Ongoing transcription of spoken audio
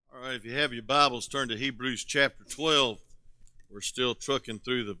All right, if you have your Bibles, turn to Hebrews chapter 12. We're still trucking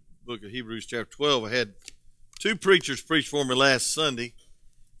through the book of Hebrews chapter 12. I had two preachers preach for me last Sunday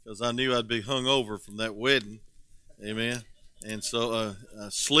because I knew I'd be hung over from that wedding. Amen. And so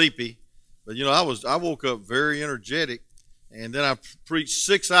sleepy. But I woke up very energetic, and then I preached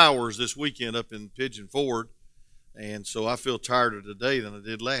 6 hours this weekend up in Pigeon Forge, and so I feel tireder today than I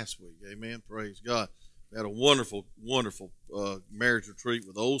did last week. Amen. Praise God. We had a wonderful, wonderful marriage retreat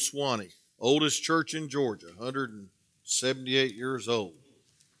with Old Swanee, oldest church in Georgia, 178 years old.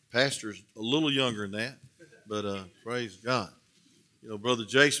 Pastor's a little younger than that, but praise God. You know, Brother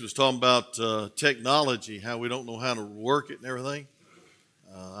Jason was talking about technology, how we don't know how to work it and everything.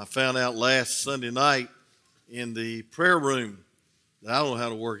 I found out last Sunday night in the prayer room that I don't know how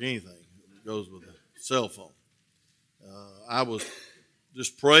to work anything that goes with a cell phone. I was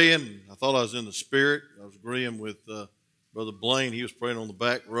just praying. I thought I was in the Spirit. I was agreeing with Brother Blaine. He was praying on the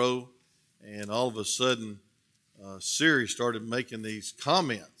back row. And all of a sudden, Siri started making these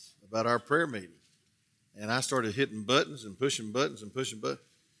comments about our prayer meeting. And I started hitting buttons and pushing buttons and pushing buttons.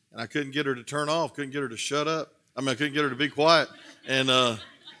 And I couldn't get her to turn off, couldn't get her to shut up. I couldn't get her to be quiet. And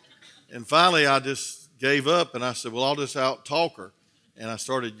finally, I just gave up. And I said, well, I'll just out-talk her. And I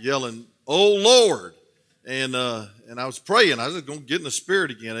started yelling, "Oh, Lord." And I was praying. I was just going to get in the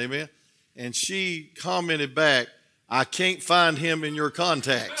Spirit again, amen. And she commented back, "I can't find him in your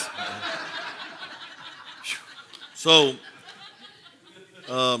contacts." So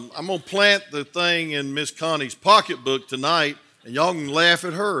I'm going to plant the thing in Miss Connie's pocketbook tonight, and y'all can laugh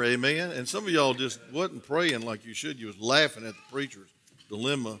at her, amen. And some of y'all just wasn't praying like you should. You was laughing at the preacher's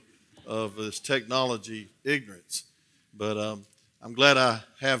dilemma of this technology ignorance. But I'm glad I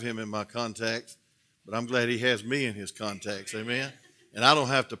have him in my contacts. But I'm glad he has me in his contacts, amen? And I don't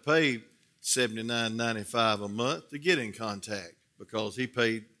have to pay $79.95 a month to get in contact because he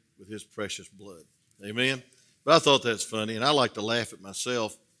paid with his precious blood, amen? But I thought that's funny, and I like to laugh at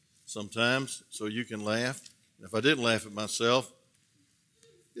myself sometimes so you can laugh. And if I didn't laugh at myself,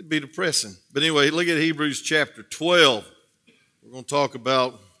 it'd be depressing. But anyway, look at Hebrews chapter 12. We're going to talk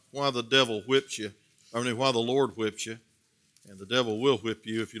about why the devil whips you, why the Lord whips you, and the devil will whip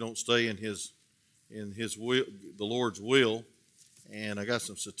you if you don't stay in his will, the Lord's will. And I got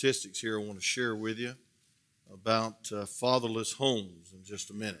some statistics here I want to share with you about fatherless homes in just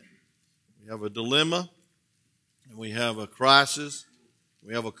a minute. We have a dilemma, and we have a crisis.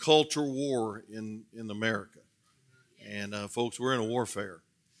 We have a cultural war in America. And folks, we're in a warfare.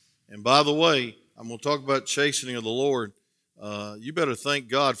 And by the way, I'm going to talk about chastening of the Lord. You better thank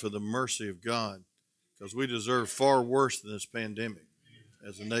God for the mercy of God, because we deserve far worse than this pandemic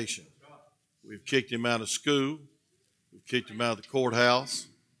as a nation. We've kicked him out of school. We've kicked him out of the courthouse.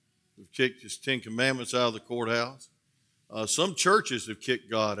 We've kicked his 10 Commandments out of the courthouse. Some churches have kicked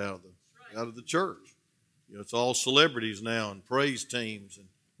God out of the church. You know, it's all celebrities now and praise teams and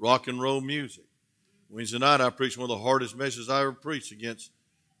rock and roll music. Wednesday night I preached one of the hardest messages I ever preached against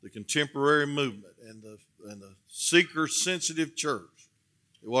the contemporary movement and the seeker-sensitive church.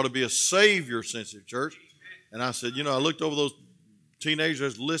 It ought to be a Savior-sensitive church. And I said, I looked over those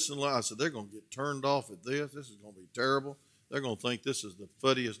teenagers listening. I said, they're going to get turned off at this. This is going to be terrible. They're going to think this is the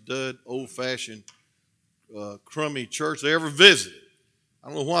fuddiest dud, old-fashioned, crummy church they ever visited. I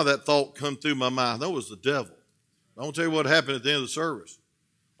don't know why that thought come through my mind. That was the devil. I'm going to tell you what happened at the end of the service.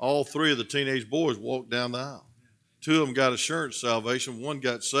 All three of the teenage boys walked down the aisle. Two of them got assurance salvation. One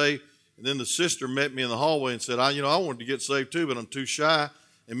got saved. And then the sister met me in the hallway and said, I wanted to get saved too, but I'm too shy.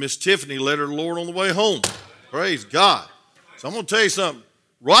 And Miss Tiffany led her to the Lord on the way home. Praise God. So I'm going to tell you something.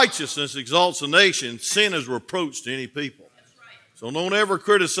 Righteousness exalts a nation. Sin is reproach to any people. So don't ever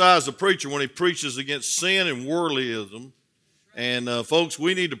criticize the preacher when he preaches against sin and worldlyism. And folks,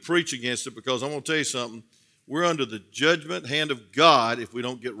 we need to preach against it, because I'm going to tell you something. We're under the judgment hand of God if we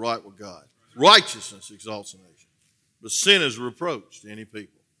don't get right with God. Righteousness exalts a nation. But sin is a reproach to any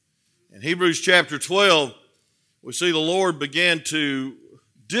people. In Hebrews chapter 12, we see the Lord began to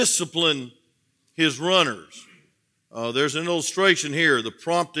discipline his runners. There's an illustration here, the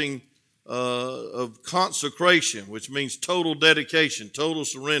prompting of consecration, which means total dedication, total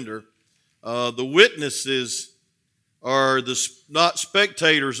surrender. The witnesses are not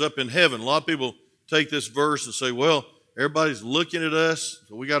spectators up in heaven. A lot of people take this verse and say, well, everybody's looking at us,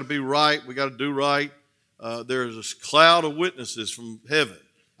 so we got to be right, we got to do right. There's this cloud of witnesses from heaven.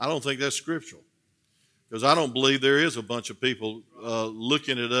 I don't think that's scriptural, because I don't believe there is a bunch of people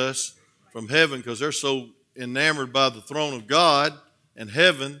looking at us from heaven, because they're so enamored by the throne of God and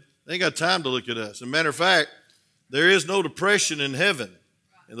heaven, they ain't got time to look at us. As a matter of fact, there is no depression in heaven.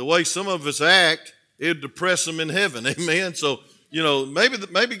 And the way some of us act, it would depress them in heaven. Amen. So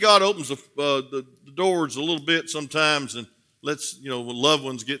maybe God opens the doors a little bit sometimes and lets, when loved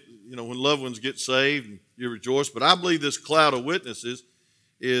ones get saved and you rejoice. But I believe this cloud of witnesses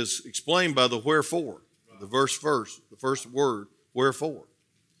is explained by the wherefore, the first word, wherefore.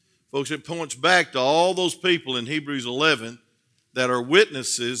 Folks, it points back to all those people in Hebrews 11 that are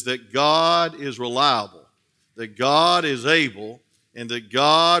witnesses that God is reliable, that God is able, and that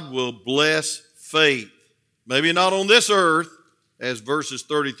God will bless faith. Maybe not on this earth, as verses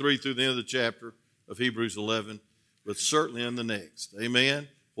 33 through the end of the chapter of Hebrews 11, but certainly in the next. Amen?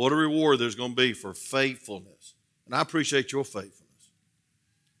 What a reward there's going to be for faithfulness. And I appreciate your faithfulness.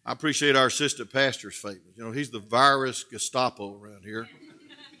 I appreciate our assistant pastor's faithfulness. He's the virus Gestapo around here.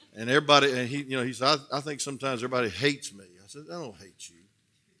 And everybody, and he said, I think sometimes everybody hates me. I said, I don't hate you.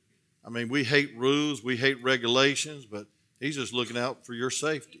 I mean, we hate rules, we hate regulations, but he's just looking out for your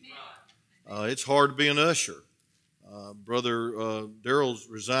safety. It's hard to be an usher. Brother Daryl's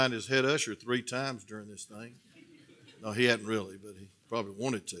resigned as head usher 3 times during this thing. No, he hadn't really, but he probably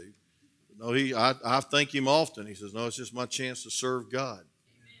wanted to. No, I thank him often. He says, no, it's just my chance to serve God.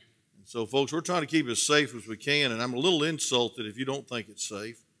 And so, folks, we're trying to keep it as safe as we can, and I'm a little insulted if you don't think it's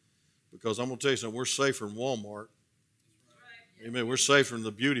safe, because I'm going to tell you something, we're safer than Walmart. Amen. We're safer than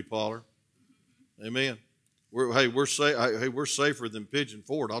the beauty parlor. Amen. We're safer than Pigeon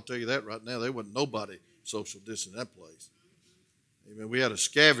Forge. I'll tell you that right now. There wasn't nobody social distance in that place. Amen. We had a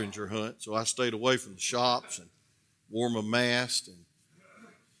scavenger hunt, so I stayed away from the shops and wore my mask, and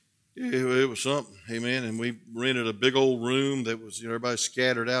it was something. Amen. And we rented a big old room that was, everybody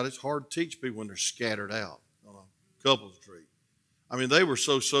scattered out. It's hard to teach people when they're scattered out on a couple's retreat. I mean, they were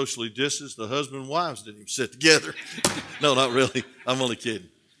so socially distanced, the husband and wives didn't even sit together. No, not really. I'm only kidding.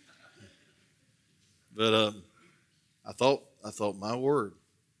 But I thought, my word,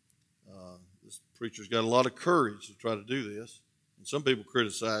 this preacher's got a lot of courage to try to do this. And some people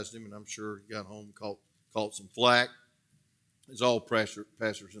criticized him, and I'm sure he got home and caught some flack. It's all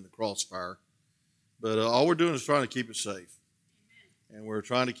pastors in the crossfire. But all we're doing is trying to keep it safe. And we're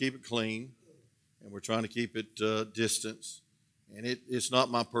trying to keep it clean. And we're trying to keep it distance. And it's not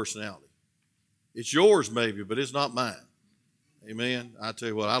my personality. It's yours maybe, but it's not mine. Amen. I tell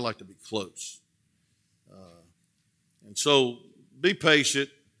you what, I like to be close. And so be patient.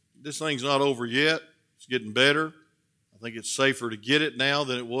 This thing's not over yet. It's getting better. I think it's safer to get it now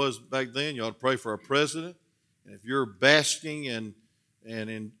than it was back then. You ought to pray for our president. And if you're basking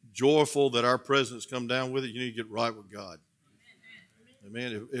and joyful that our president's come down with it, you need to get right with God.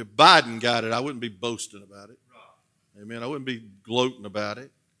 Amen. If Biden got it, I wouldn't be boasting about it. Amen. I wouldn't be gloating about it.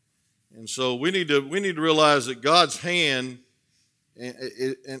 And so we need to realize that God's hand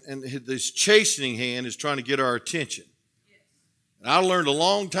and this chastening hand is trying to get our attention. And I learned a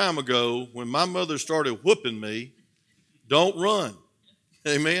long time ago when my mother started whooping me, don't run.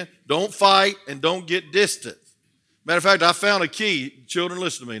 Amen. Don't fight and don't get distant. Matter of fact, I found a key. Children,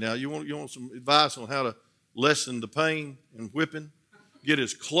 listen to me now. You want some advice on how to lessen the pain and whipping? Get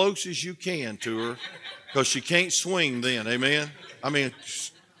as close as you can to her, because she can't swing then. Amen. I mean,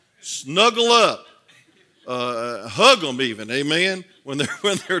 snuggle up, hug them even. Amen. When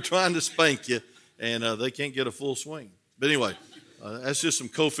they're trying to spank you and they can't get a full swing. But anyway, that's just some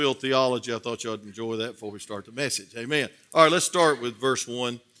Cofield theology. I thought y'all would enjoy that before we start the message. Amen. All right, let's start with verse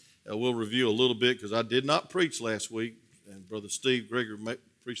 1. We'll review a little bit because I did not preach last week, and Brother Steve Gregory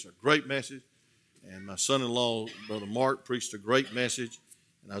preached a great message, and my son-in-law, Brother Mark, preached a great message,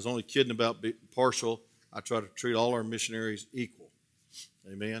 and I was only kidding about being partial. I try to treat all our missionaries equal.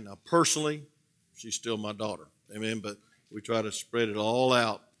 Amen. Now, personally, she's still my daughter. Amen. But we try to spread it all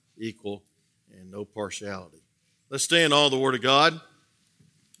out equal and no partiality. Let's stand on the Word of God.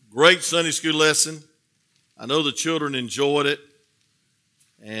 Great Sunday school lesson. I know the children enjoyed it.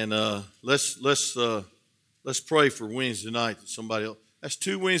 And let's pray for Wednesday night that somebody else. That's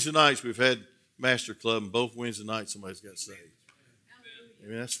 2 Wednesday nights we've had Master Club, and both Wednesday nights somebody's got saved. I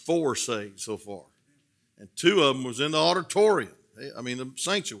mean, that's 4 saved so far. And 2 of them was in the auditorium. I mean, the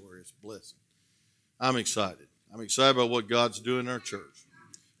sanctuary is a blessing. I'm excited. I'm excited about what God's doing in our church.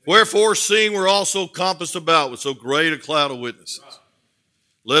 Wherefore, seeing we're also compassed about with so great a cloud of witnesses,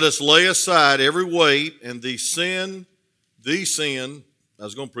 let us lay aside every weight and the sin, I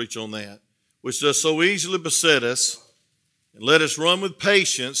was going to preach on that, which does so easily beset us, and let us run with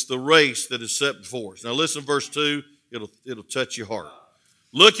patience the race that is set before us. Now listen to verse 2, it'll touch your heart.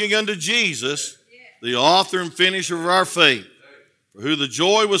 Looking unto Jesus, the author and finisher of our faith, for who the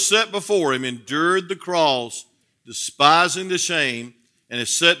joy was set before him endured the cross, despising the shame, and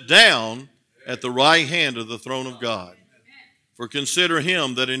is set down at the right hand of the throne of God. For consider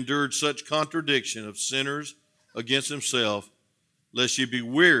him that endured such contradiction of sinners against himself, lest ye be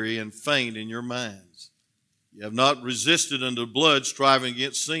weary and faint in your minds. You have not resisted unto blood, striving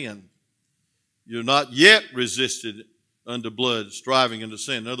against sin. You have not yet resisted unto blood, striving unto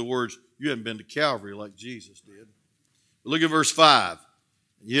sin. In other words, you haven't been to Calvary like Jesus did. But look at verse 5.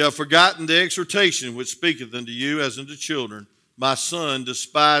 Ye have forgotten the exhortation which speaketh unto you as unto children. My son,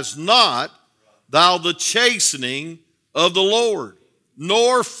 despise not thou the chastening of the Lord,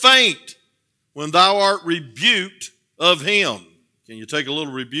 nor faint when thou art rebuked of him. Can you take a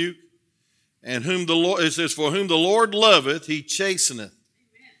little rebuke? And whom the Lord, it says, for whom the Lord loveth, he chasteneth,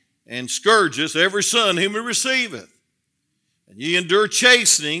 and scourgeth every son whom he receiveth. And ye endure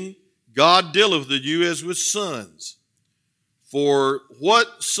chastening, God dealeth with you as with sons. For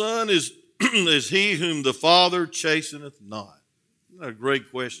what son is he whom the Father chasteneth not? Isn't that a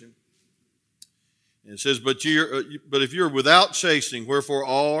great question? And it says, but if you're without chastening, wherefore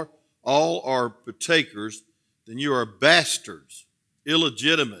all are partakers, then you are bastards,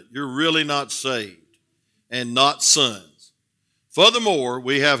 illegitimate. You're really not saved and not sons. Furthermore,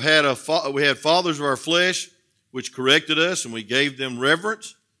 we had fathers of our flesh which corrected us, and we gave them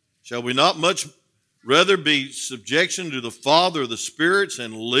reverence. Shall we not much rather be subjection to the Father of the spirits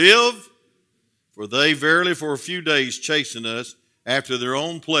and live? For they verily for a few days chasten us after their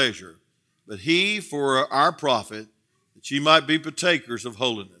own pleasure, but he for our profit, that ye might be partakers of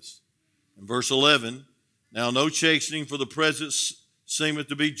holiness. And verse 11, now no chastening for the present seemeth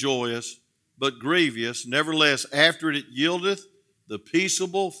to be joyous, but grievous. Nevertheless, after it yieldeth the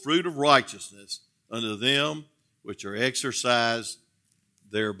peaceable fruit of righteousness unto them which are exercised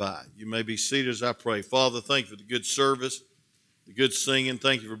thereby. You may be seated as I pray. Father, thank you for the good service, the good singing.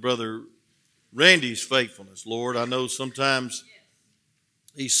 Thank you for Brother Randy's faithfulness, Lord. I know sometimes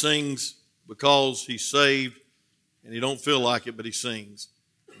he sings because he's saved and he don't feel like it, but he sings.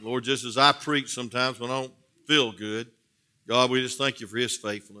 Lord, just as I preach sometimes when I don't feel good, God, we just thank you for his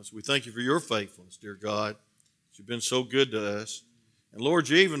faithfulness. We thank you for your faithfulness, dear God. You've been so good to us. And Lord,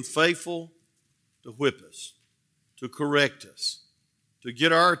 you're even faithful to whip us, to correct us, to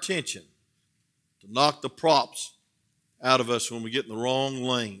get our attention, to knock the props out of us when we get in the wrong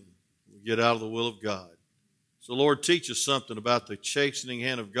lane, when we get out of the will of God. So, Lord, teach us something about the chastening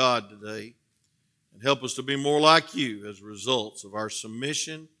hand of God today and help us to be more like you as a result of our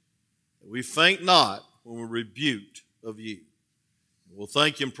submission, that we faint not when we're rebuked of you. And we'll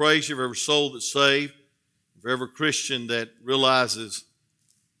thank you and praise you for every soul that's saved, for every Christian that realizes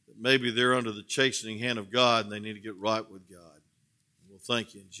that maybe they're under the chastening hand of God and they need to get right with God. And we'll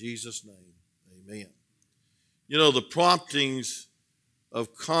thank you in Jesus' name. Amen. You know, the promptings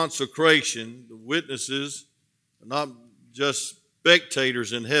of consecration, the witnesses are not just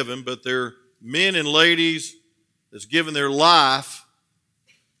spectators in heaven, but they're men and ladies that's given their life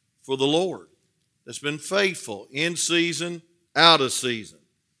for the Lord, that's been faithful in season, out of season.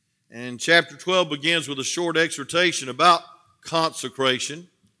 And chapter 12 begins with a short exhortation about consecration,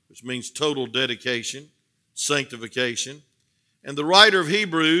 which means total dedication, sanctification. And the writer of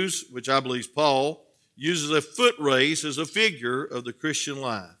Hebrews, which I believe is Paul, uses a foot race as a figure of the Christian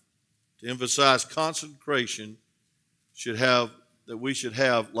life to emphasize consecration that we should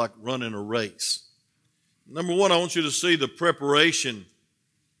have like running a race. Number one, I want you to see the preparation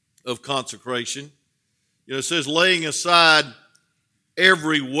of consecration. You know, it says laying aside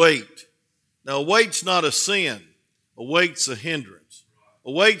every weight. Now, a weight's not a sin. A weight's a hindrance.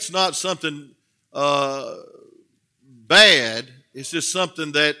 A weight's not something bad. It's just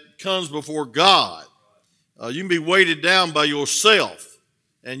something that comes before God. You can be weighted down by yourself,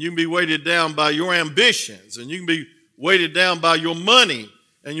 and you can be weighted down by your ambitions, and you can be weighted down by your money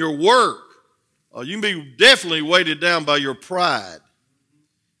and your work. You can be definitely weighted down by your pride.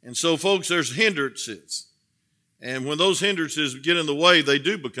 And so, folks, there's hindrances. And when those hindrances get in the way, they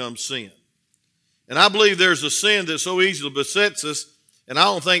do become sin. And I believe there's a sin that so easily besets us, and I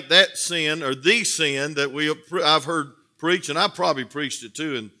don't think that sin or the sin that I've heard preached, and I probably preached it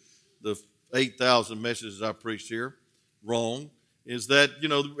too in the 8,000 messages I preached here, wrong, is that, you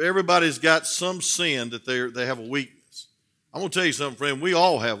know, everybody's got some sin that they have a weakness. I'm going to tell you something, friend. We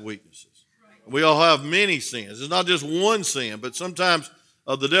all have weaknesses. We all have many sins. It's not just one sin, but sometimes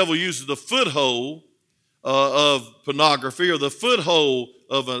the devil uses the foothold of pornography, or the foothold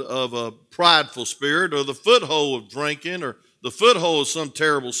of a prideful spirit, or the foothold of drinking, or the foothold of some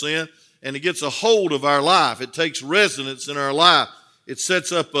terrible sin, and it gets a hold of our life. It takes residence in our life. It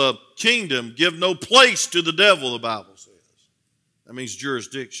sets up a kingdom. Give no place to the devil, the Bible says. That means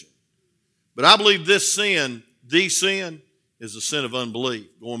jurisdiction. But I believe this sin, the sin, is the sin of unbelief,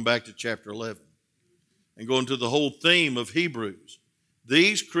 going back to chapter 11 and going to the whole theme of Hebrews.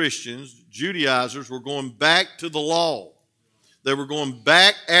 These Christians, Judaizers, were going back to the law. They were going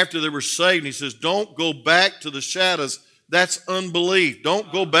back after they were saved. And he says, don't go back to the shadows. That's unbelief.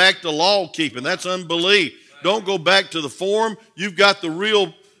 Don't go back to law keeping. That's unbelief. Don't go back to the form. You've got the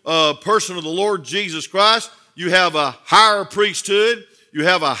real person of the Lord Jesus Christ. You have a higher priesthood. You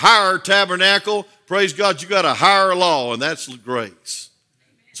have a higher tabernacle. Praise God, you got a higher law, and that's grace.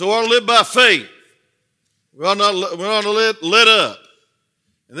 So we ought to live by faith. We ought to let up.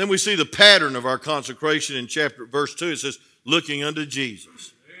 And then we see the pattern of our consecration in verse 2. It says, looking unto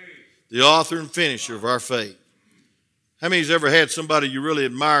Jesus, the author and finisher of our faith. How many has ever had somebody you really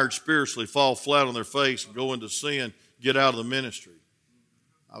admired spiritually fall flat on their face and go into sin, get out of the ministry?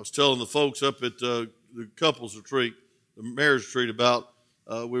 I was telling the folks up at the couples retreat, the marriage retreat, about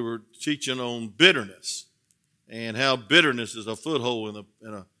we were teaching on bitterness and how bitterness is a foothold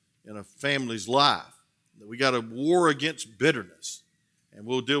in a family's life. We got a war against bitterness, and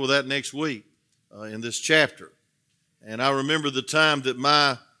we'll deal with that next week in this chapter. And I remember the time that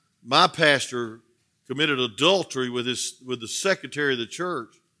my pastor committed adultery with the secretary of the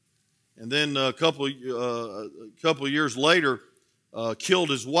church, and then a couple of years later killed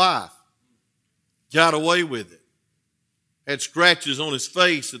his wife. Got away with it. Had scratches on his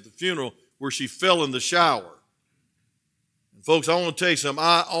face at the funeral where she fell in the shower. And folks, I want to tell you something.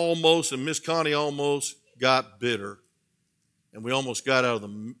 I almost, and Miss Connie almost got bitter, and we almost got out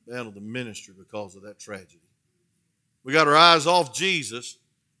of the ministry because of that tragedy. We got our eyes off Jesus.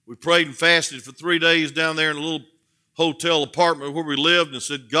 We prayed and fasted for 3 days down there in a little hotel apartment where we lived, and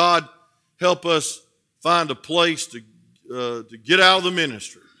said, God, help us find a place to get out of the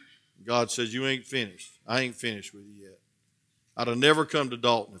ministry. God says, you ain't finished. I ain't finished with you yet. I'd have never come to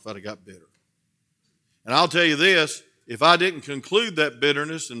Dalton if I'd have got bitter. And I'll tell you this, if I didn't conclude that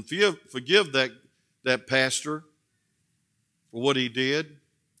bitterness and forgive that pastor for what he did,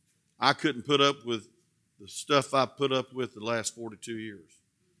 I couldn't put up with the stuff I put up with the last 42 years,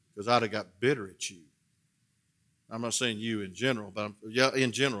 because I'd have got bitter at you. I'm not saying you in general, but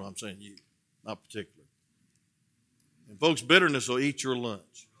in general I'm saying you, not particularly. And folks, bitterness will eat your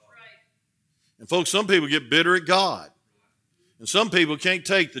lunch. And folks, some people get bitter at God. And some people can't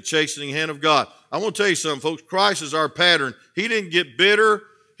take the chastening hand of God. I want to tell you something, folks. Christ is our pattern. He didn't get bitter.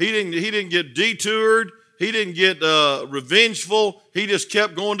 He didn't get detoured. He didn't get revengeful. He just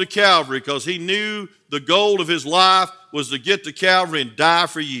kept going to Calvary because he knew the goal of his life was to get to Calvary and die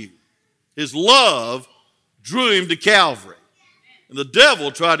for you. His love drew him to Calvary. And the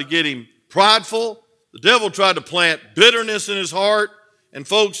devil tried to get him prideful. The devil tried to plant bitterness in his heart. And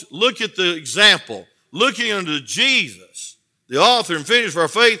folks, look at the example. Looking unto Jesus, the author and finisher of our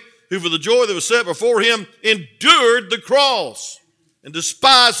faith, who for the joy that was set before him endured the cross, and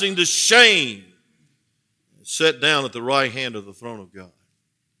despising the shame, and sat down at the right hand of the throne of God.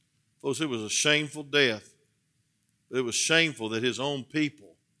 Folks, it was a shameful death. It was shameful that his own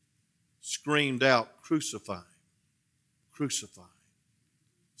people screamed out, crucify him, crucify him.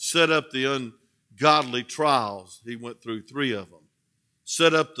 Set up the ungodly trials. He went through 3 of them.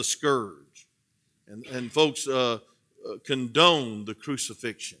 Set up the scourge. And folks, condoned the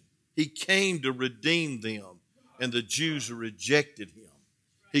crucifixion. He came to redeem them, and the Jews rejected him.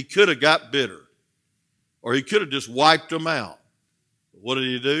 He could have got bitter, or he could have just wiped them out. But what did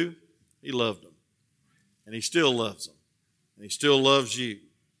he do? He loved them, and he still loves them, and he still loves you.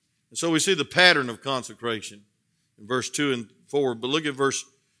 And so we see the pattern of consecration in verse 2 and 4. But look at verse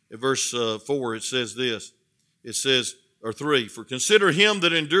 4. It says this. It says, or 3, for consider him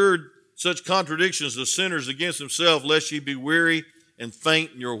that endured such contradictions of sinners against himself, lest ye be weary and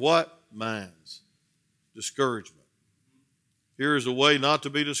faint in your what? Minds. Discouragement. Here is a way not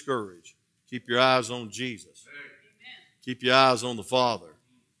to be discouraged. Keep your eyes on Jesus. Keep your eyes on the Father.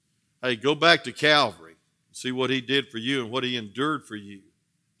 Hey, go back to Calvary and see what he did for you and what he endured for you.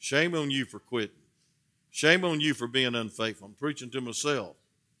 Shame on you for quitting. Shame on you for being unfaithful. I'm preaching to myself.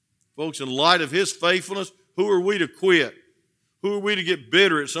 Folks, in light of his faithfulness, who are we to quit? Who are we to get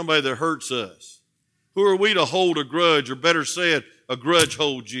bitter at somebody that hurts us? Who are we to hold a grudge, or better said, a grudge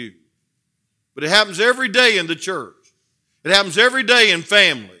holds you? But it happens every day in the church. It happens every day in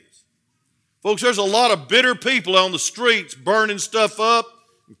families. Folks, there's a lot of bitter people on the streets burning stuff up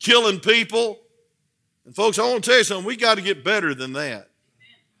and killing people. And folks, I want to tell you something. We got to get better than that.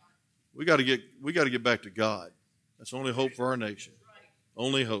 We got to get back to God. That's the only hope for our nation.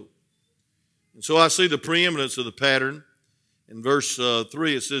 Only hope. And so I see the preeminence of the pattern. In verse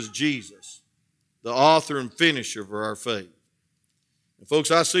 3, it says Jesus, the author and finisher of our faith. And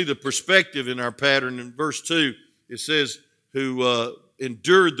folks, I see the perspective in our pattern. In verse 2, it says, who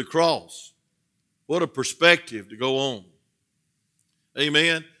endured the cross. What a perspective to go on.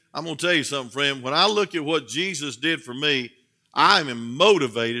 Amen. I'm going to tell you something, friend. When I look at what Jesus did for me, I am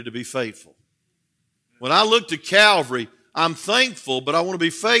motivated to be faithful. When I look to Calvary, I'm thankful, but I want to be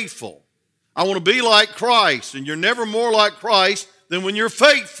faithful. I want to be like Christ, and you're never more like Christ than when you're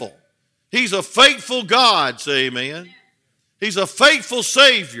faithful. He's a faithful God, say amen. He's a faithful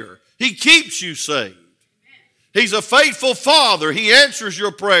Savior. He keeps you saved. He's a faithful Father. He answers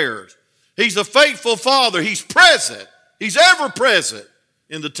your prayers. He's a faithful Father. He's present. He's ever present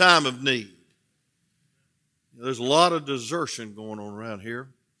in the time of need. There's a lot of desertion going on around here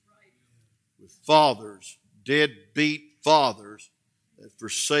with fathers, deadbeat fathers that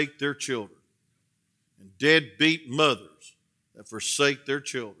forsake their children, and deadbeat mothers that forsake their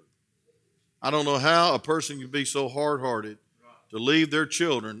children. I don't know how a person can be so hard-hearted to leave their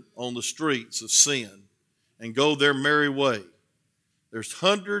children on the streets of sin and go their merry way. There's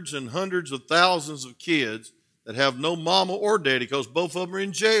hundreds and hundreds of thousands of kids that have no mama or daddy because both of them are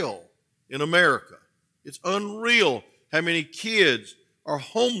in jail in America. It's unreal how many kids are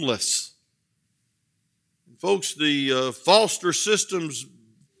homeless. And folks, the foster system's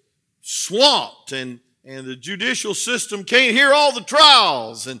swamped, and the judicial system can't hear all the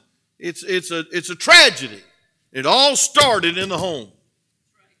trials, and it's a tragedy. It all started in the home.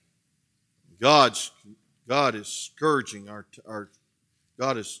 God is scourging our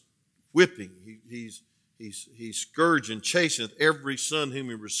God is whipping. He's scourging, chasteneth every son whom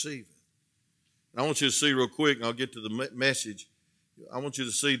he receiveth. And I want you to see real quick, and I'll get to the message. I want you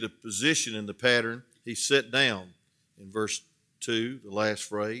to see the position in the pattern. He sat down in verse 2, the last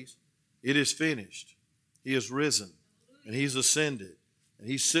phrase. It is finished. He is risen, and he's ascended. And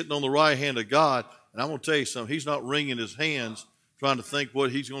he's sitting on the right hand of God. And I'm going to tell you something. He's not wringing his hands trying to think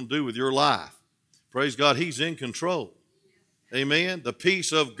what he's going to do with your life. Praise God, he's in control. Amen. The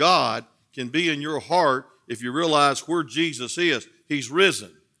peace of God can be in your heart if you realize where Jesus is. He's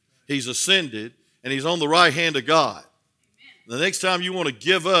risen, he's ascended, and he's on the right hand of God. The next time you want to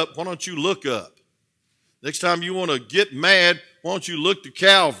give up, why don't you look up? Next time you want to get mad, why don't you look to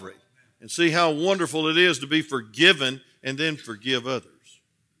Calvary and see how wonderful it is to be forgiven and then forgive others.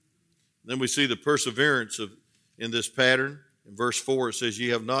 Then we see the perseverance in this pattern. In verse 4, it says, "Ye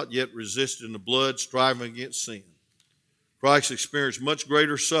have not yet resisted in the blood, striving against sin." Christ experienced much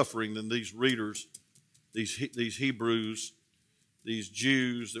greater suffering than these readers, these Hebrews, these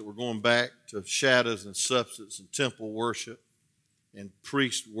Jews that were going back to shadows and substance and temple worship and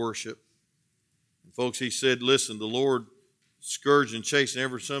priest worship. And folks, he said, listen, the Lord scourged and chastened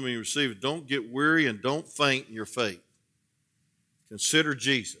every son he received. Don't get weary and don't faint in your faith. Consider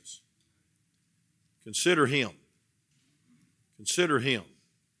Jesus. Consider him. Consider him.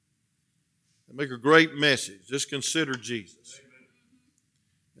 And make a great message. Just consider Jesus.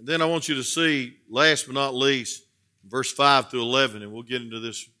 And then I want you to see, last but not least, verse 5 through 11, and we'll get into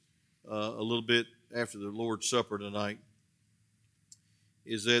this a little bit after the Lord's Supper tonight,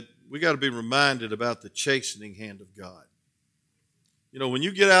 is that we got to be reminded about the chastening hand of God. You know, when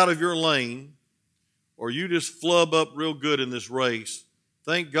you get out of your lane or you just flub up real good in this race,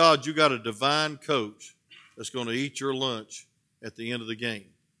 thank God you got a divine coach that's going to eat your lunch at the end of the game.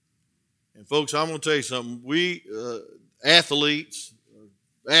 And folks, I'm going to tell you something. We athletes,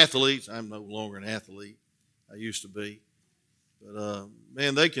 I'm no longer an athlete. I used to be. But,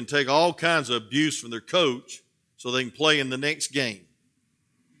 man, they can take all kinds of abuse from their coach so they can play in the next game.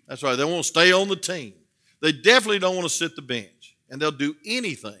 That's right. They want to stay on the team. They definitely don't want to sit the bench. And they'll do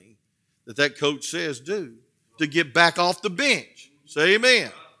anything that coach says do to get back off the bench. Say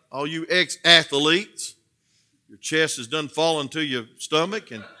amen. All you ex-athletes, your chest has done fallen to your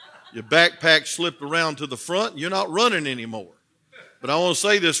stomach and your backpack slipped around to the front and you're not running anymore. But I want to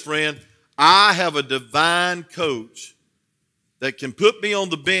say this, friend. I have a divine coach that can put me on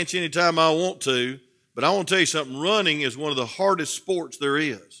the bench anytime I want to, but I want to tell you something. Running is one of the hardest sports there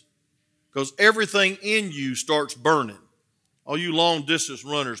is because everything in you starts burning. All you long-distance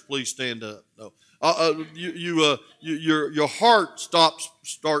runners, please stand up. No, your heart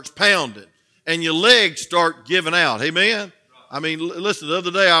starts pounding, and your legs start giving out. Amen? I mean, listen, the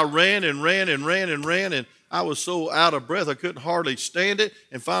other day I ran, and I was so out of breath I couldn't hardly stand it,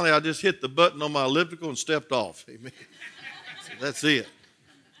 and finally I just hit the button on my elliptical and stepped off. Amen? So that's it.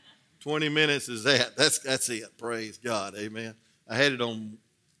 20 minutes is that. That's it. Praise God. Amen. I had it on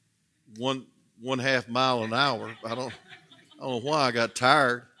 1.5 miles an hour. I don't know why I got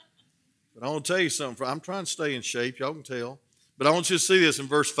tired. But I want to tell you something. I'm trying to stay in shape. Y'all can tell. But I want you to see this in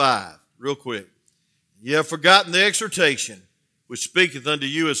verse 5 real quick. Ye have forgotten the exhortation which speaketh unto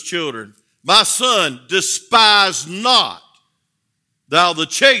you as children. My son, despise not thou the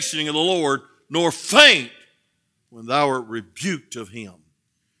chastening of the Lord, nor faint when thou art rebuked of him.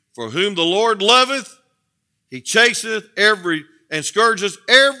 For whom the Lord loveth, He chaseth and scourgeth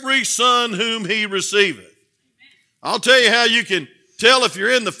every son whom he receiveth. I'll tell you how you can tell if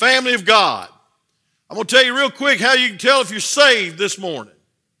you're in the family of God. I'm going to tell you real quick how you can tell if you're saved this morning.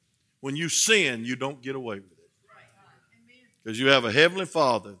 When you sin, you don't get away with it. Because you have a heavenly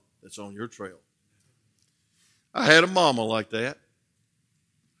Father that's on your trail. I had a mama like that.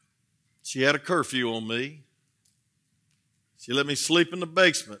 She had a curfew on me. She let me sleep in the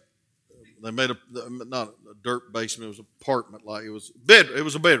basement. They made not a dirt basement, it was an apartment, like it was a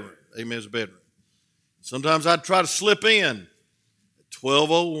bedroom. Amen, it was a bedroom. Sometimes I'd try to slip in at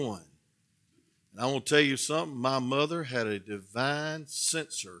 12:01. And I want to tell you something, my mother had a divine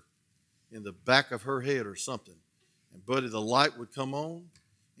sensor in the back of her head or something. And buddy, the light would come on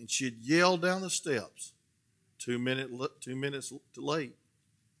and she'd yell down the steps, 2 minutes too late.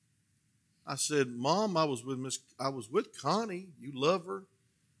 I said, Mom, I was with Connie. You love her.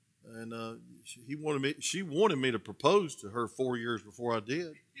 And she wanted me to propose to her 4 years before I did.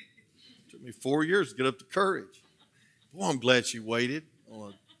 It took me 4 years to get up the courage. Boy, I'm glad she waited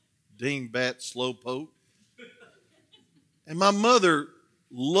on a dingbat slowpoke. And my mother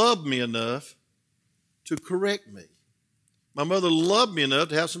loved me enough to correct me. My mother loved me enough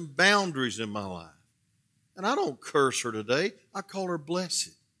to have some boundaries in my life. And I don't curse her today. I call her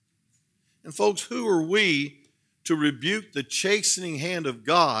blessed. And folks, who are we to rebuke the chastening hand of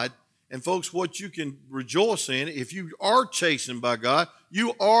God? And folks, what you can rejoice in, if you are chastened by God,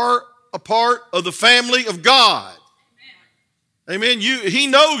 you are a part of the family of God. Amen. He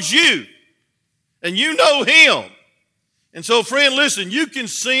knows you, and you know him. And so, friend, listen, you can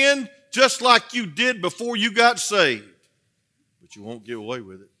sin just like you did before you got saved, but you won't get away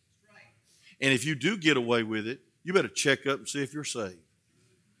with it. And if you do get away with it, you better check up and see if you're saved.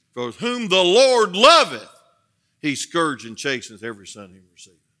 For whom the Lord loveth, he scourges and chastens every son he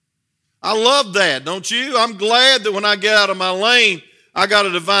receiveth. I love that, don't you? I'm glad that when I get out of my lane, I got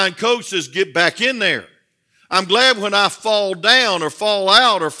a divine coach that says, get back in there. I'm glad when I fall down or fall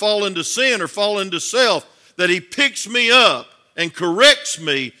out or fall into sin or fall into self, that he picks me up and corrects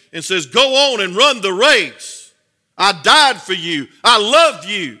me and says, go on and run the race. I died for you. I loved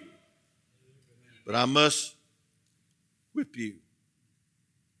you. But I must whip you.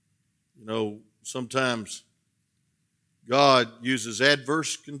 You know, sometimes God uses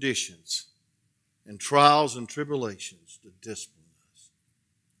adverse conditions and trials and tribulations to discipline us.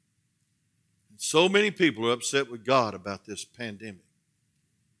 And so many people are upset with God about this pandemic.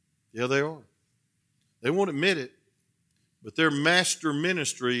 Yeah, they are. They won't admit it, but their master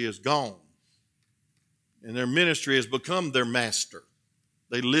ministry is gone. And their ministry has become their master.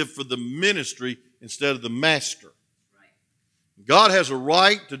 They live for the ministry instead of the master. God has a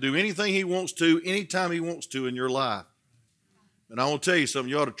right to do anything he wants to, anytime he wants to in your life. And I want to tell you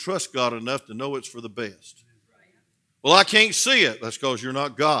something, you ought to trust God enough to know it's for the best. Well, I can't see it. That's because you're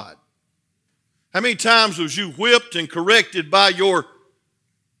not God. How many times was you whipped and corrected by your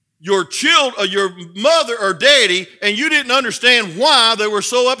mother or daddy, and you didn't understand why they were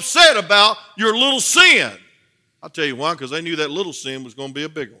so upset about your little sin? I'll tell you why, because they knew that little sin was going to be a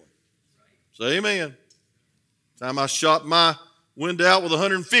big one. Say amen. Time I shot my window out with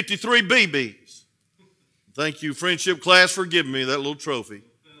 153 BBs. Thank you, friendship class, for giving me that little trophy.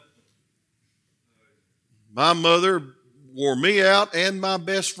 My mother wore me out and my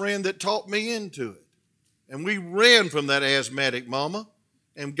best friend that taught me into it. And we ran from that asthmatic mama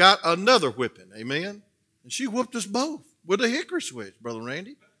and got another whipping, amen? And she whooped us both with a hickory switch, Brother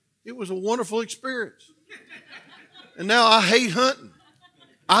Randy. It was a wonderful experience. And now I hate hunting.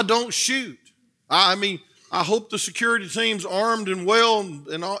 I don't shoot. I hope the security team's armed and well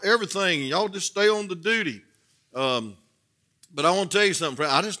and everything. Y'all just stay on the duty. But I want to tell you something,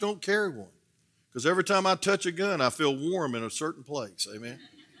 friend. I just don't carry one. Because every time I touch a gun, I feel warm in a certain place. Amen?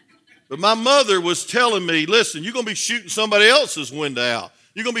 But my mother was telling me, listen, you're going to be shooting somebody else's window out.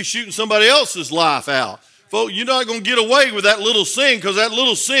 You're going to be shooting somebody else's life out. Folks, you're not going to get away with that little sin, because that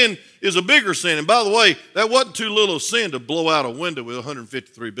little sin is a bigger sin. And by the way, that wasn't too little a sin to blow out a window with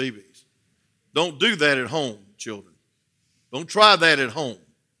 153 BBs. Don't do that at home, children. Don't try that at home.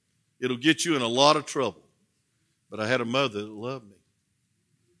 It'll get you in a lot of trouble. But I had a mother that loved me.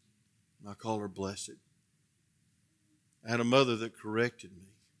 And I call her blessed. I had a mother that corrected me.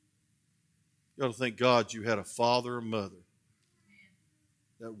 You ought to thank God you had a father or mother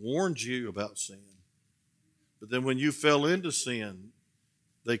that warned you about sin. But then when you fell into sin,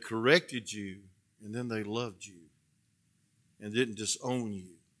 they corrected you, and then they loved you and didn't disown you.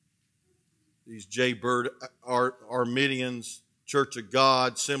 These Jay Bird Arminians, Church of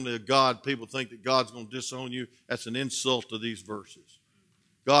God, Assembly of God, people think that God's going to disown you. That's an insult to these verses.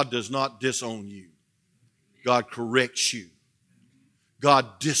 God does not disown you. God corrects you.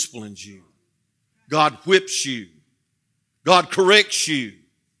 God disciplines you. God whips you. God corrects you.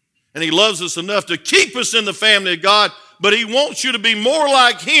 And He loves us enough to keep us in the family of God, but He wants you to be more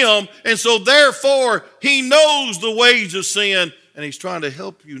like Him, and so therefore He knows the ways of sin, and He's trying to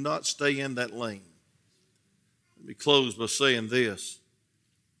help you not stay in that lane. Let me close by saying this.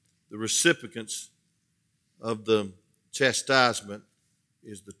 The recipients of the chastisement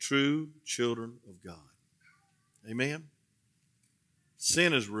is the true children of God. Amen?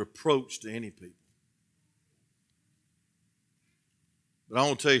 Sin is a reproach to any people. But I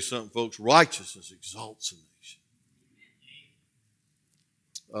want to tell you something, folks. Righteousness exalts a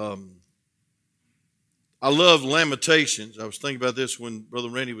nation. I love Lamentations. I was thinking about this when Brother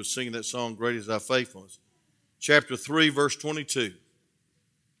Randy was singing that song, Great is Thy Faithfulness. Chapter 3, verse 22.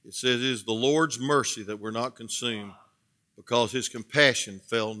 It says, it is the Lord's mercy that we're not consumed, because His compassion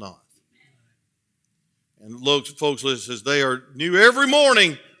fell not. And look, folks, it says, they are new every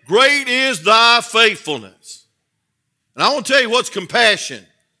morning. Great is Thy faithfulness. And I want to tell you what's compassion.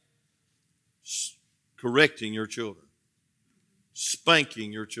 Correcting your children.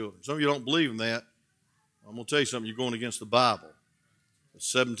 Spanking your children. Some of you don't believe in that. I'm going to tell you something. You're going against the Bible.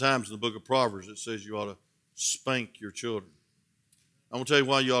 7 times in the book of Proverbs it says you ought to spank your children. I'm going to tell you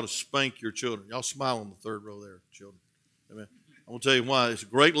why you ought to spank your children. Y'all smile on the third row there, children. Amen. I'm going to tell you why. It's a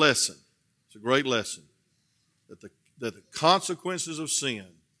great lesson. It's a great lesson that the consequences of sin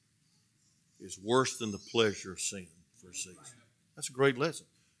is worse than the pleasure of sin for a season. That's a great lesson.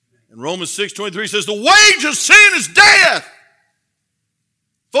 And Romans 6:23 says the wage of sin is death.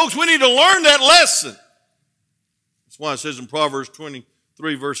 Folks, we need to learn that lesson. That's why it says in Proverbs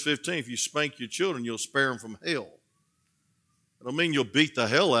 23, verse 15, if you spank your children, you'll spare them from hell. It don't mean you'll beat the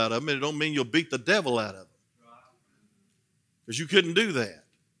hell out of them. It don't mean you'll beat the devil out of them. Because you couldn't do that.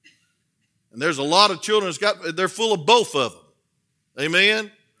 And there's a lot of children they're full of both of them.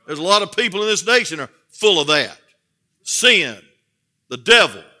 Amen? There's a lot of people in this nation are full of that. Sin, the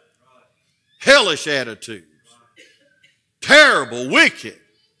devil, hellish attitudes, terrible, wicked.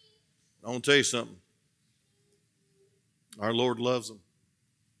 I want to tell you something. Our Lord loves them.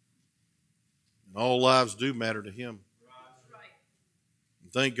 And all lives do matter to Him.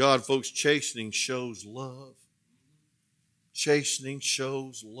 And thank God, folks, chastening shows love. Chastening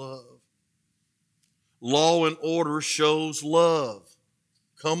shows love. Law and order shows love.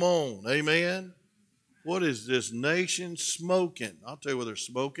 Come on, amen? What is this nation smoking? I'll tell you what they're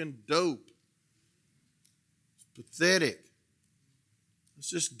smoking. Dope. It's pathetic. Let's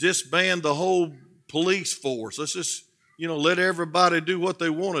just disband the whole police force. Let's just, let everybody do what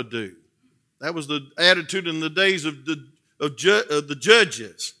they want to do. That was the attitude in the days of the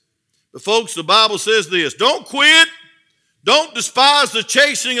judges. But folks, the Bible says this: don't quit. Don't despise the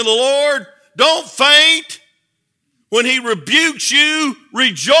chastening of the Lord. Don't faint. When He rebukes you,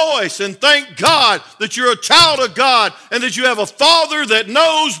 rejoice and thank God that you're a child of God and that you have a Father that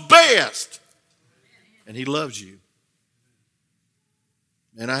knows best. And He loves you.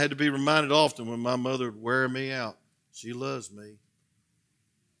 And I had to be reminded often when my mother would wear me out. She loves me.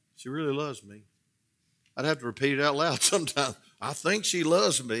 She really loves me. I'd have to repeat it out loud sometimes. I think she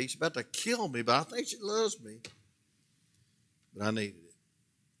loves me. She's about to kill me, but I think she loves me. But I needed it.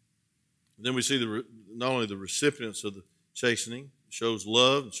 And then we see not only the recipients of the chastening, it shows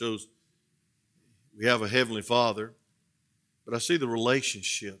love, it shows we have a Heavenly Father, but I see the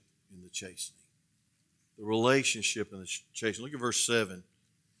relationship in the chastening. The relationship in the chastening. Look at verse 7.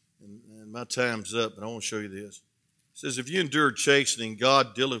 And my time's up, but I want to show you this. It says, if you endure chastening,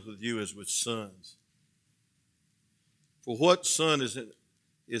 God dealeth with you as with sons. For what son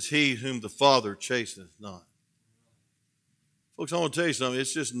is he whom the Father chasteneth not? Folks, I want to tell you something.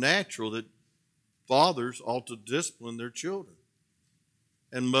 It's just natural that fathers ought to discipline their children.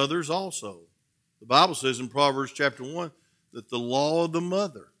 And mothers also. The Bible says in Proverbs chapter 1 that the law of the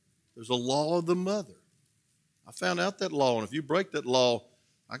mother, there's a law of the mother. I found out that law, and if you break that law,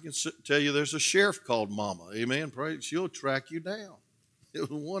 I can tell you there's a sheriff called Mama. Amen. Praise. She'll track you down. It was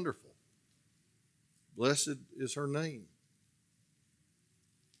wonderful. Blessed is her name.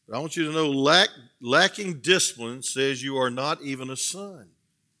 But I want you to know lacking discipline says you are not even a son.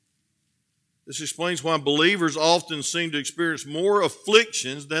 This explains why believers often seem to experience more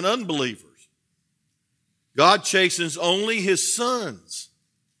afflictions than unbelievers. God chastens only His sons.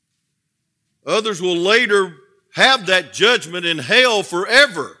 Others will later have that judgment in hell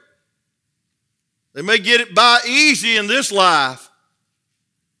forever. They may get it by easy in this life.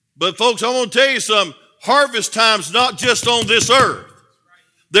 But folks, I want to tell you something. Harvest time's not just on this earth.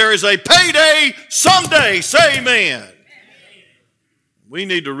 There is a payday someday. Say amen. We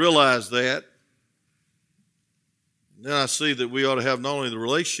need to realize that. And then I see that we ought to have not only the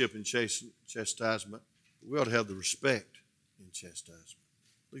relationship in chastisement, but we ought to have the respect in chastisement.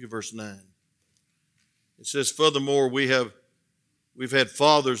 Look at verse 9. It says, furthermore, we've had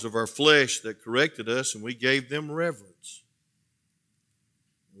fathers of our flesh that corrected us, and we gave them reverence.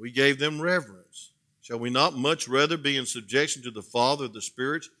 We gave them reverence. Shall we not much rather be in subjection to the Father of the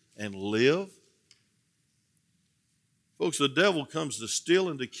spirits and live? Folks, the devil comes to steal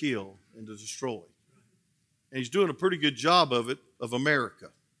and to kill and to destroy. And he's doing a pretty good job of it, of America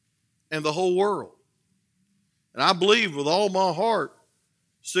and the whole world. And I believe with all my heart,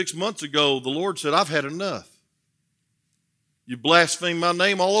 6 months ago, the Lord said, I've had enough. You blaspheme my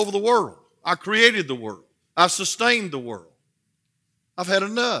name all over the world. I created the world. I sustained the world. I've had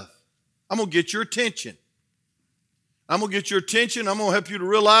enough. I'm going to get your attention. I'm going to get your attention. I'm going to help you to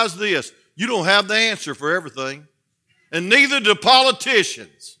realize this. You don't have the answer for everything. And neither do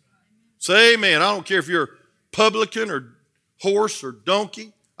politicians. Say amen. I don't care if you're publican or horse or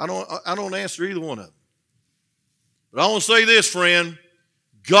donkey. I don't answer either one of them. But I want to say this, friend.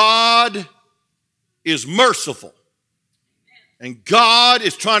 God is merciful. And God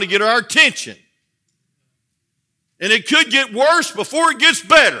is trying to get our attention. And it could get worse before it gets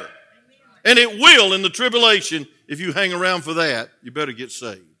better. And it will in the tribulation. If you hang around for that, you better get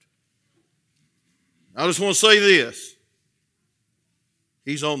saved. I just want to say this.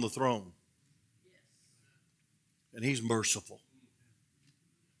 He's on the throne. And He's merciful.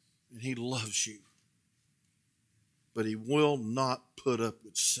 And He loves you. But He will not put up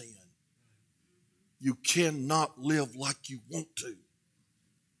with sin. You cannot live like you want to.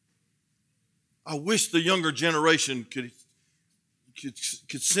 I wish the younger generation could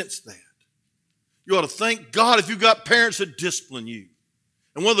sense that. You ought to thank God if you got parents that discipline you.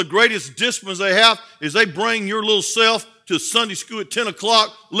 And one of the greatest disciplines they have is they bring your little self to Sunday school at 10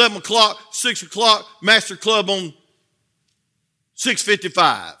 o'clock, 11 o'clock, 6 o'clock, Master Club on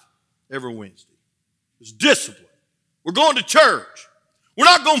 6:55 every Wednesday. It's discipline. We're going to church. We're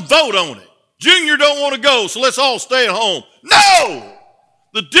not going to vote on it. Junior don't want to go, so let's all stay at home. No!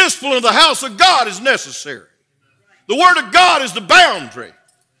 The discipline of the house of God is necessary. The Word of God is the boundary.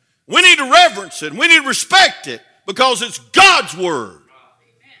 We need to reverence it. We need to respect it because it's God's Word.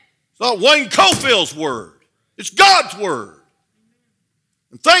 It's not Wayne Cofield's Word. It's God's Word.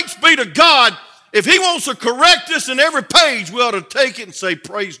 And thanks be to God, if He wants to correct us in every page, we ought to take it and say,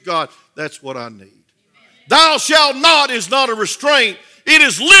 praise God, that's what I need. Thou shalt not is not a restraint. It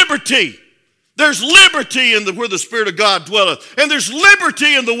is liberty. There's liberty in where the Spirit of God dwelleth. And there's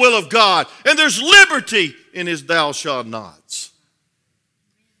liberty in the will of God. And there's liberty in His thou shalt nots.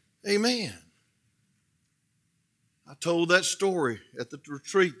 Amen. I told that story at the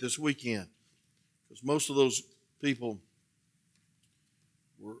retreat this weekend. Because most of those people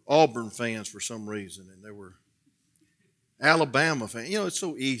were Auburn fans for some reason. And they were Alabama fans. You know, it's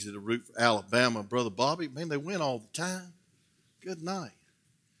so easy to root for Alabama, Brother Bobby. Man, they win all the time. Good night.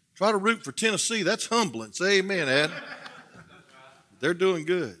 Try to root for Tennessee. That's humbling. Say amen, Adam. They're doing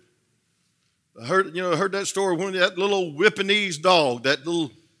good. I heard that story when that little old Whippinese dog, that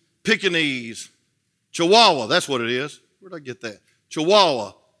little Pekingese, Chihuahua, that's what it is. Where'd I get that?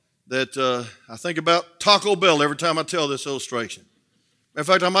 Chihuahua, that I think about Taco Bell every time I tell this illustration. In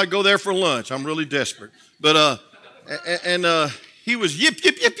fact, I might go there for lunch. I'm really desperate. But, he was yip,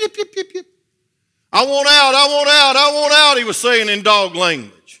 yip, yip, yip, yip, yip, yip. I want out, I want out, I want out, he was saying in dog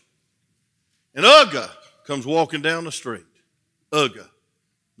language. And Uga comes walking down the street. Uga.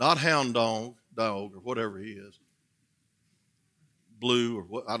 Not hound dog or whatever he is. Blue or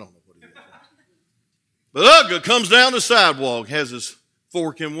what, I don't know what he is. But Uga comes down the sidewalk, has his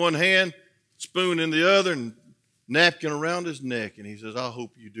fork in one hand, spoon in the other, and napkin around his neck. And he says, I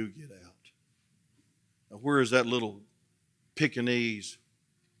hope you do get out. Now, where is that little Pekingese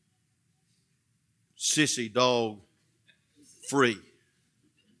sissy dog free?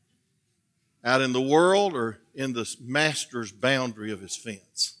 Out in the world or in the master's boundary of his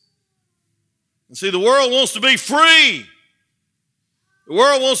fence? And see, the world wants to be free. The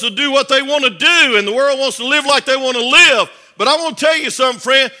world wants to do what they want to do, and the world wants to live like they want to live. But I want to tell you something,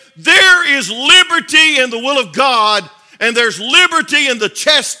 friend. There is liberty in the will of God, and there's liberty in the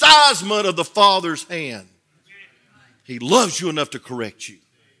chastisement of the Father's hand. He loves you enough to correct you.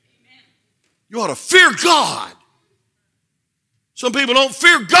 You ought to fear God. Some people don't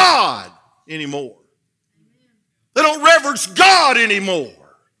fear God anymore. They don't reverence God anymore.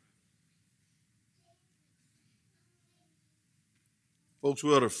 Folks,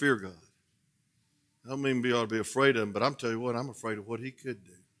 we ought to fear God. I don't mean we ought to be afraid of Him, but I'm telling you what, I'm afraid of what He could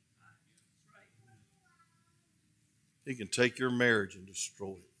do. He can take your marriage and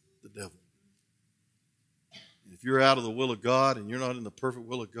destroy it, the devil. If you're out of the will of God and you're not in the perfect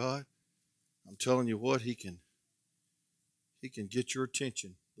will of God, I'm telling you what, He can get your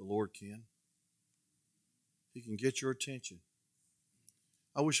attention. The Lord can. He can get your attention.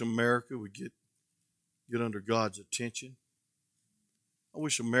 I wish America would get under God's attention. I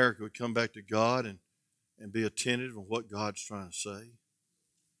wish America would come back to God and be attentive on what God's trying to say.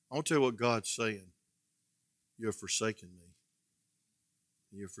 I want to tell you what God's saying. You have forsaken me.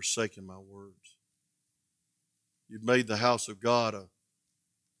 You have forsaken my words. You've made the house of God a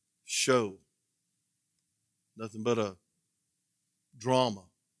show. Nothing but a drama.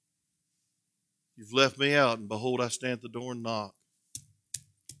 You've left me out, and behold, I stand at the door and knock.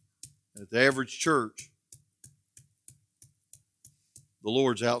 At the average church, the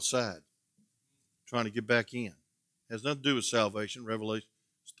Lord's outside, trying to get back in. It has nothing to do with salvation. Revelation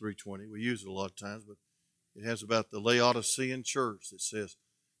 3:20. We use it a lot of times, but it has about the Laodicean church that says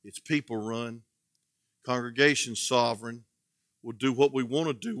it's people run, congregation sovereign. We'll do what we want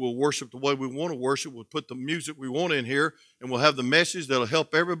to do. We'll worship the way we want to worship. We'll put the music we want in here, and we'll have the message that'll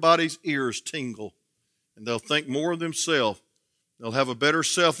help everybody's ears tingle. And they'll think more of themselves. They'll have a better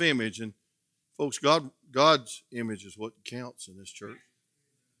self-image. And folks, God's image is what counts in this church.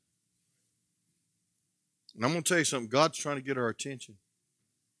 And I'm going to tell you something. God's trying to get our attention.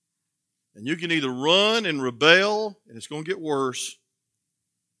 And you can either run and rebel, and it's going to get worse,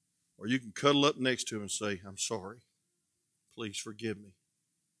 or you can cuddle up next to him and say, I'm sorry. Please forgive me.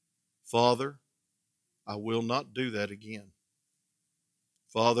 Father, I will not do that again.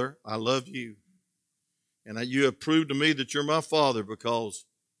 Father, I love you. And you have proved to me that you're my Father because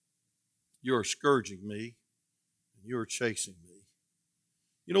you're scourging me and you're chasing me.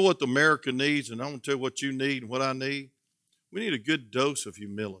 You know what America needs, and I'm going to tell you what you need and what I need? We need a good dose of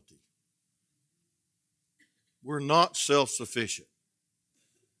humility. We're not self-sufficient.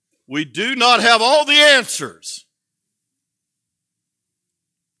 We do not have all the answers.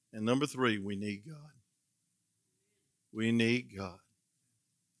 And number 3, we need God. We need God.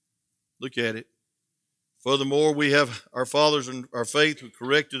 Look at it. Furthermore, we have our fathers in our faith who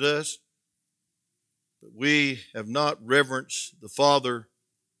corrected us, but we have not reverenced the Father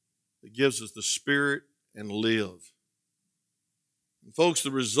that gives us the Spirit and live. And folks,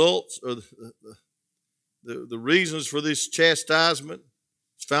 the results or the reasons for this chastisement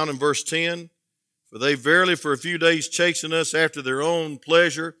is found in verse 10. For they verily for a few days chasten us after their own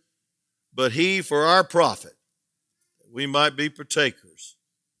pleasure, but he for our profit, that we might be partakers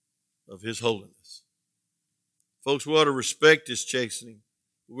of his holiness. Folks, we ought to respect his chastening.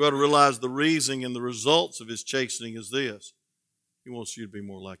 We ought to realize the reasoning and the results of his chastening is this. He wants you to be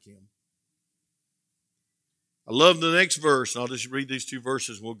more like him. I love the next verse, and I'll just read these 2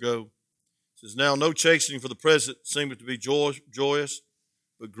 verses and we'll go. It says, now no chastening for the present seemeth to be joyous,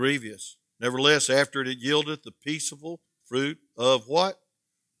 but grievous. Nevertheless, after it yieldeth the peaceable fruit of what?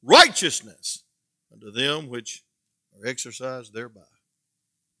 Righteousness unto them which are exercised thereby.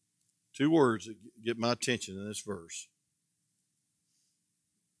 2 words that get my attention in this verse.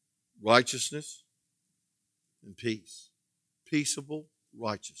 Righteousness and peace. Peaceable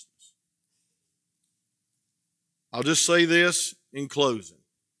righteousness. I'll just say this in closing.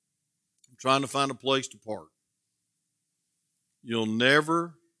 I'm trying to find a place to park. You'll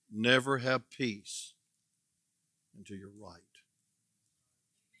never have peace until you're right.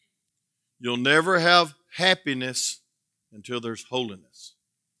 You'll never have happiness until there's holiness.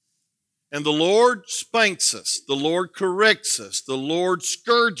 And the Lord spanks us. The Lord corrects us. The Lord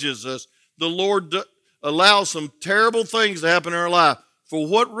scourges us. The Lord allows some terrible things to happen in our life. For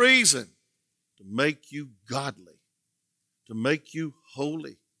what reason? To make you godly. To make you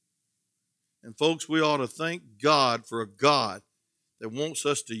holy. And folks, we ought to thank God for a God that wants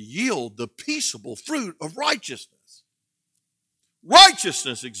us to yield the peaceable fruit of righteousness.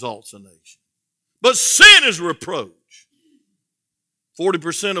 Righteousness exalts a nation, but sin is reproach.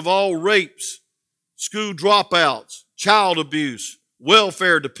 40% of all rapes, school dropouts, child abuse,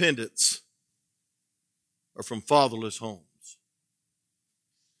 welfare dependents are from fatherless homes.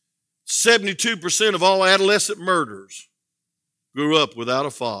 72% of all adolescent murders grew up without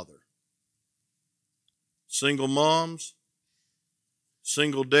a father. Single moms,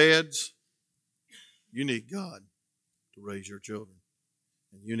 single dads, you need God to raise your children.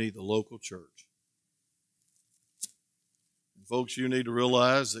 And you need the local church. And folks, you need to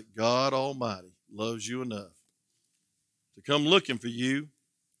realize that God Almighty loves you enough to come looking for you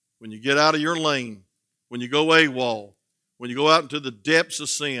when you get out of your lane, when you go AWOL, when you go out into the depths of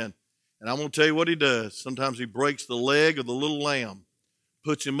sin. And I'm going to tell you what he does. Sometimes he breaks the leg of the little lamb,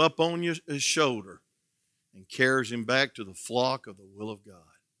 puts him up on his shoulder, and carries him back to the flock of the will of God.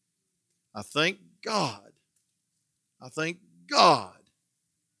 I thank God I thank God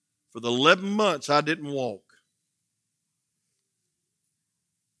for the 11 months I didn't walk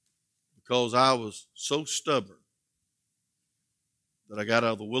because I was so stubborn that I got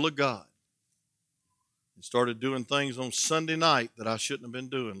out of the will of God and started doing things on Sunday night that I shouldn't have been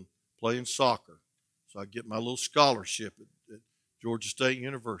doing, playing soccer. So I get my little scholarship at Georgia State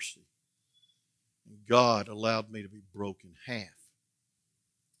University. And God allowed me to be broken half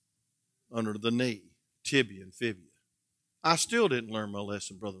under the knee, tibia and fibia. I still didn't learn my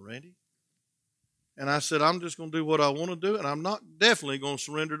lesson, Brother Randy. And I said, I'm just going to do what I want to do, and I'm not definitely going to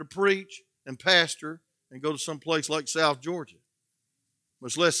surrender to preach and pastor and go to some place like South Georgia,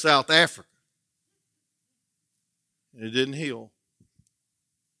 much less South Africa. And it didn't heal.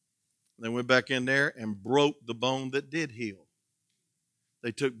 They went back in there and broke the bone that did heal.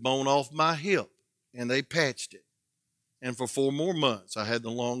 They took bone off my hip and they patched it. And for 4 more months, I had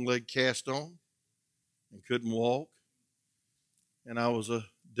the long leg cast on and couldn't walk. And I was a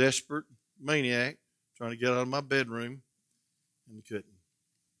desperate maniac trying to get out of my bedroom and couldn't.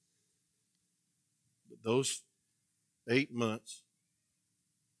 But those 8 months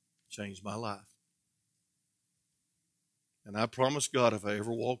changed my life. And I promised God if I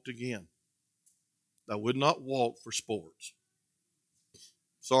ever walked again, I would not walk for sports.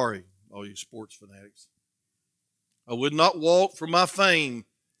 Sorry, all you sports fanatics. I would not walk for my fame.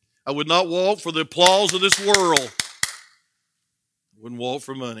 I would not walk for the applause of this world. I wouldn't walk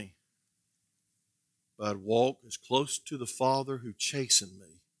for money. But I'd walk as close to the Father who chastened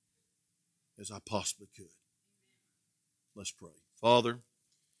me as I possibly could. Let's pray. Father,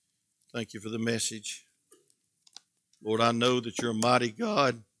 thank you for the message. Lord, I know that you're a mighty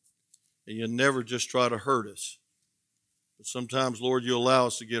God, and you never just try to hurt us. But sometimes, Lord, you allow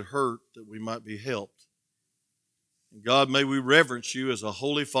us to get hurt that we might be helped. And God, may we reverence you as a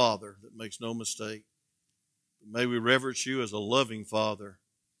holy Father that makes no mistake. May we reverence you as a loving Father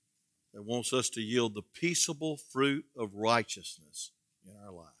that wants us to yield the peaceable fruit of righteousness in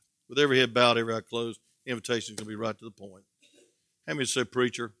our life. With every head bowed, every eye closed, invitation is going to be right to the point. How many say,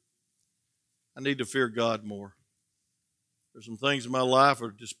 preacher, I need to fear God more. There's some things in my life that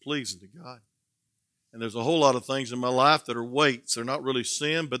are displeasing to God. And there's a whole lot of things in my life that are weights. They're not really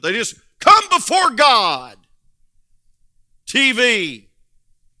sin, but they just come before God. TV,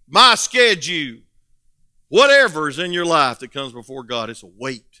 my schedule, whatever is in your life that comes before God, it's a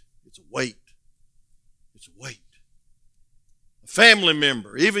weight. It's a weight. It's a weight. A family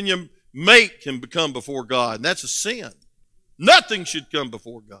member, even your mate can become before God, and that's a sin. Nothing should come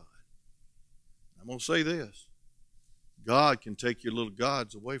before God. I'm going to say this. God can take your little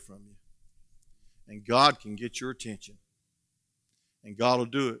gods away from you. And God can get your attention. And God will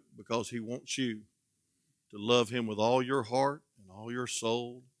do it because he wants you to love him with all your heart and all your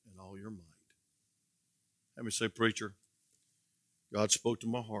soul and all your might. Let me say, preacher, God spoke to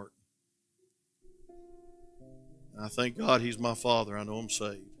my heart. And I thank God he's my Father. I know I'm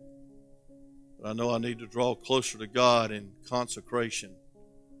saved. But I know I need to draw closer to God in consecration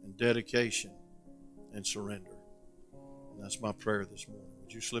and dedication and surrender. And that's my prayer this morning.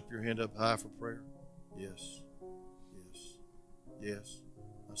 Would you slip your hand up high for prayer? Yes. Yes. Yes.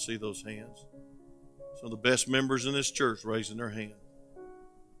 I see those hands. Some of the best members in this church raising their hand.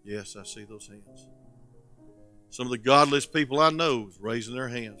 Yes, I see those hands. Some of the godless people I know is raising their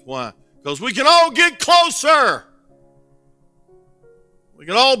hands. Why? Because we can all get closer. We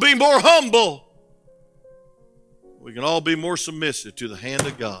can all be more humble. We can all be more submissive to the hand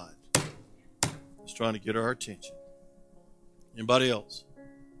of God. It's trying to get our attention. Anybody else?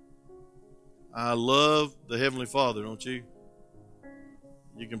 I love the Heavenly Father, don't you?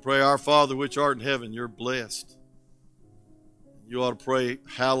 You can pray, Our Father which art in heaven. You're blessed. You ought to pray,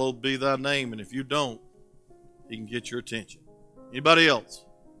 hallowed be thy name. And if you don't, he can get your attention. Anybody else?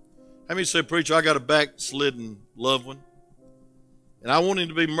 How many say, preacher, I got a backslidden loved one, and I want him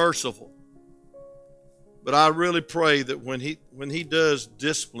to be merciful. But I really pray that when he does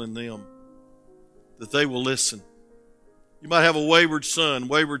discipline them, that they will listen. You might have a wayward son,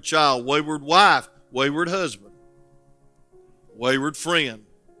 wayward child, wayward wife, wayward husband, wayward friend.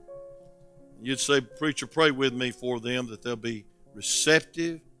 You'd say, preacher, pray with me for them that they'll be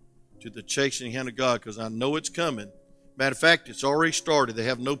receptive to the chastening hand of God, because I know it's coming. Matter of fact, it's already started. They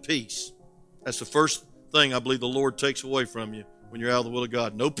have no peace. That's the first thing I believe the Lord takes away from you when you're out of the will of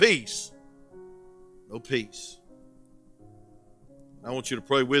God. No peace. No peace. I want you to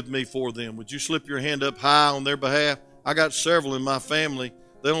pray with me for them. Would you slip your hand up high on their behalf? I got several in my family.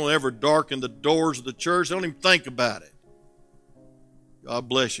 They don't ever darken the doors of the church. They don't even think about it. God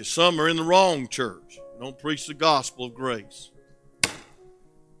bless you. Some are in the wrong church. They don't preach the gospel of grace.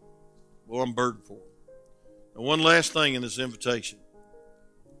 Boy, I'm burdened for them. And one last thing in this invitation.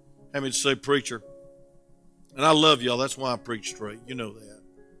 Have me to say, preacher, and I love y'all. That's why I preach straight. You know that.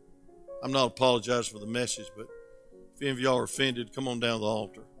 I'm not apologizing for the message, but if any of y'all are offended, come on down to the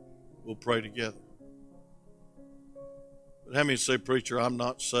altar. We'll pray together. But have me to say, preacher, I'm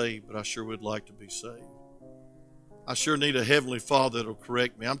not saved, but I sure would like to be saved. I sure need a heavenly Father that'll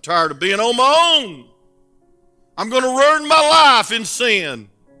correct me. I'm tired of being on my own. I'm going to ruin my life in sin.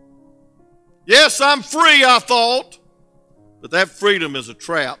 Yes, I'm free, I thought, but that freedom is a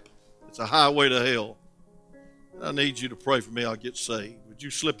trap. It's a highway to hell. And I need you to pray for me. I'll get saved. Would you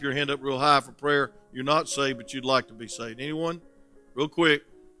slip your hand up real high for prayer? You're not saved, but you'd like to be saved. Anyone? Real quick.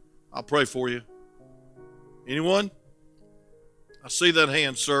 I'll pray for you. Anyone? I see that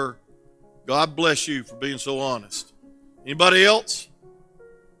hand, sir. God bless you for being so honest. Anybody else?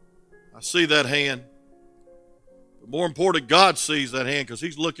 I see that hand. But more important, God sees that hand because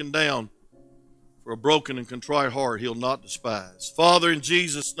He's looking down for a broken and contrite heart He'll not despise. Father, in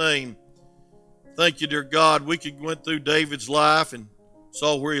Jesus' name, thank you, dear God. We went through David's life and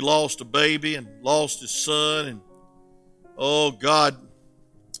saw where he lost a baby and lost his son and, oh, God,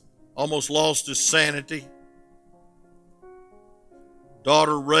 almost lost his sanity.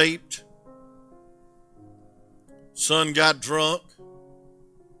 Daughter raped. Son got drunk.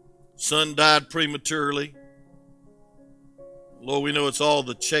 Son died prematurely. Lord, we know it's all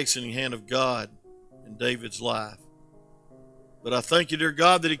the chastening hand of God in David's life. But I thank you, dear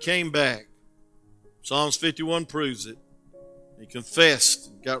God, that he came back. Psalms 51 proves it. He confessed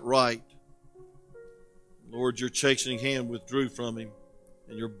and got right. Lord, your chastening hand withdrew from him,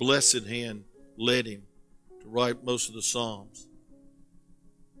 and your blessed hand led him to write most of the Psalms.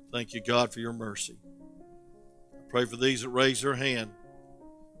 Thank you, God, for your mercy. I pray for these that raise their hand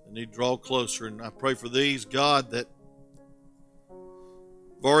and need to draw closer. And I pray for these, God, that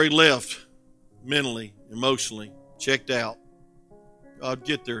have already left mentally, emotionally, checked out. God,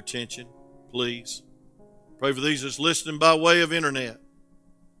 get their attention, please. Pray for these that's listening by way of internet.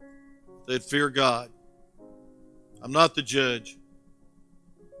 They'd fear God. I'm not the judge.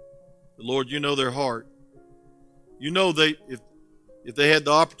 But Lord, you know their heart. You know if they had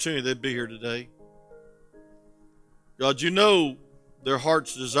the opportunity, they'd be here today. God, you know their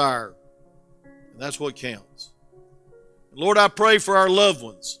heart's desire. And that's what counts. And Lord, I pray for our loved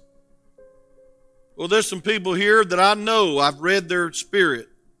ones. Well, there's some people here that I know, I've read their spirit.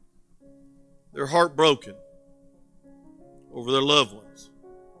 They're heartbroken over their loved ones.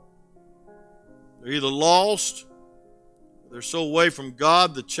 They're either lost, or they're so away from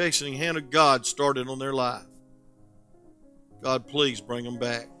God, the chastening hand of God started on their life. God, please bring them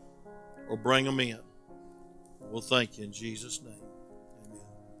back or bring them in. We'll thank you in Jesus' name.